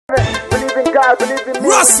God, believe in me.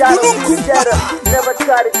 Russ, Munumkum. Never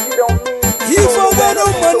try to cheat on me. If I got no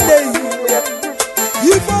Monday,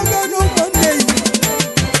 if I got no Monday,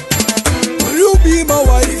 will you be my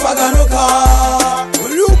wife? If I got no car,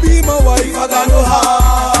 will you be my wife? If I got no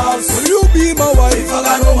house, will you be my wife? If I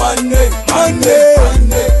got no Monday,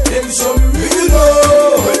 let me show me real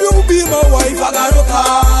love. Will you be my wife? If I got no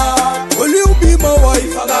car, will you be my wife?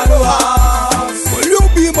 If I got no house, will you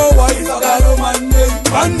be my wife? If I got no Monday,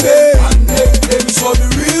 let me show me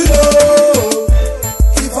real love.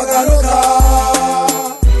 If I got no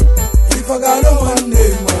car, if I got no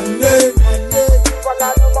Monday, If I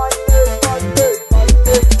got no Monday,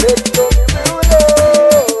 let me show me real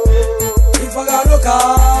love. if I got no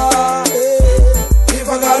car, if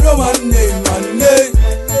I got no Monday,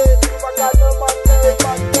 If I got no Monday,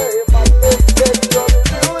 let me show me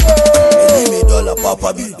real love. me dollar papa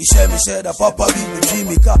bi, me share the papa bi, me dream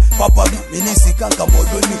me car papa bi, me nisi kanka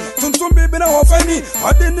modoni. Tuntum baby na wafani,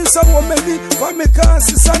 adeni sa wo mebi, fa me car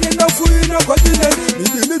sisani na fuyi na kwadine. Me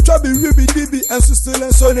di me twa bi dibi, and so still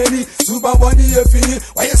and so neni. Suba body e fini,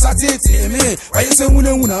 why you satete me? Why you say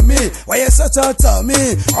wuna me? Why you satata me?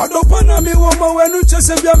 Adopana me woman when you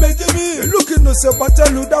chase bia me give me. Looking no say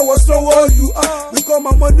patelu that was not what you are. Because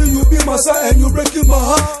my money you be my son and you breaking my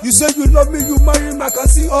heart. You say you love me, you marry me, I can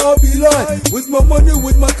see all be lie. With my money,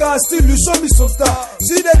 with my car, still you show me some star.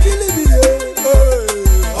 See they killing me,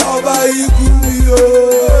 oh by you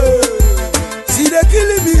see they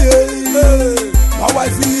killing me, my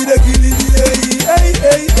wife they killing me,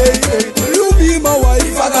 Will you be my wife?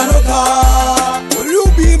 If I got no car, will you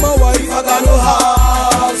be my wife? If I got no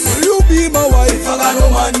house, will you be my wife? If I got no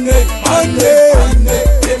Monday,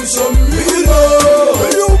 let me show me real love.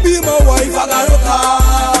 Will you be my wife? If I got no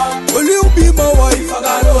car, will you be my wife? If I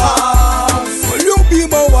got no house, will you be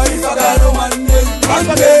my wife? If I got no Monday,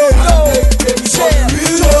 let me show me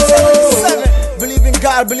real love. Believe in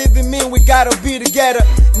God, believe in me, we gotta be together.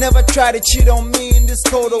 Never try to cheat on me in this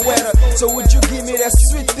colder weather. So would you give me that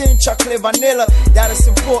sweet thing, chocolate vanilla? That is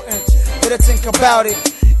important, better think about it.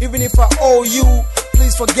 Even if I owe you,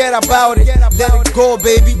 please forget about it. Let it go,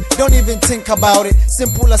 baby, don't even think about it.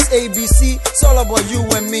 Simple as ABC, it's all about you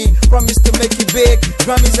and me. Promise to make it big,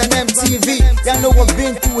 Grammys and MTV. Y'all know I've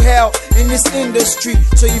been through hell in this industry.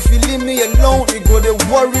 So if you leave me alone, it go to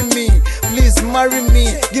worry me. Please marry me,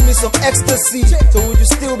 give me some ecstasy. So would you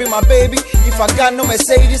still be my baby? If I got no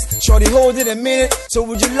Mercedes, shorty hold it a minute. So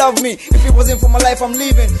would you love me? If it wasn't for my life, I'm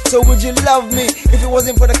leaving. So would you love me? If it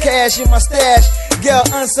wasn't for the cash in my stash? Girl,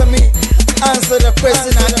 answer me. Answer the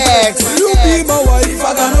question I asked. Will you be my wife if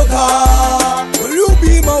I got no car? Will you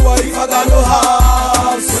be my wife if I got no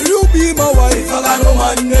house? Will you be my wife if I got no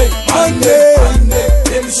Monday?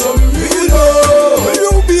 Let me show me real love. Will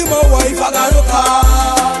you be my wife if I got no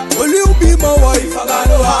car? Will you be my wife if I got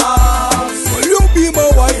no house? Will you be my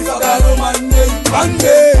wife if I got no Monday?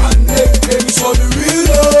 Let me show me real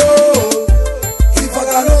love. If I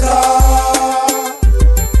got no car,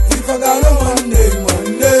 if I got no Monday.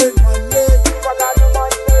 If I got no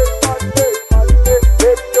Monday,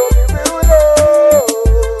 let me show me real love.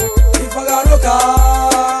 If I got no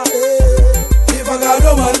car, if I got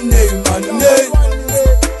no Monday. If I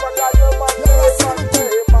got no Monday, let me show me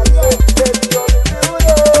real love.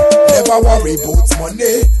 Never worry about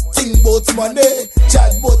money, think about money,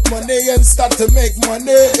 chat about money and start to make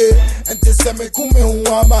money. And to say me come who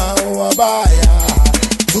buy.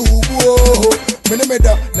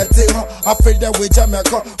 Minimida, nothing. I feel that with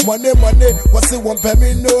Jamaica. Money, what's it one pay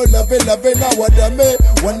me? No, love it, now what I mean.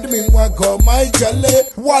 One me, one go, my jelly.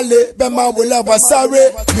 Wale, Bema will have a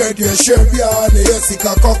sorry. Yeah, dear, sure, yeah,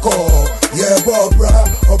 Sika Coco. Yeah, Bobra,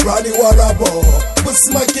 or Brady Warabo. But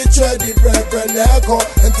smacky trade, Reverend Echo.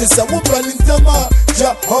 And this a woman in Tama,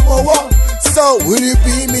 Ja, Homo. So, will you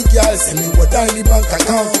be me, girl? Send me what I need bank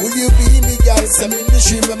account. Will you be me, girl? Send me the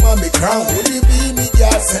shrimp and mommy crown. Will you be me,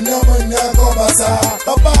 girl? Send no money,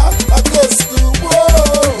 Papa, I go school.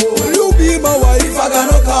 Will you be my wife if I got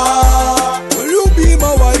no car? Will you be my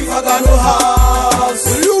wife if I got no house?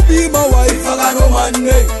 Will you be my wife if I got no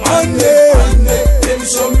Monday? Let me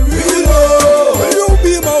show me real love. Will you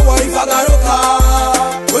be my wife if I got no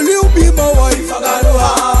car? Will you be my wife if I got no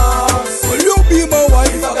house? Will you be my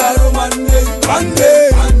wife if I got no Monday?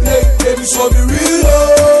 Let me show me real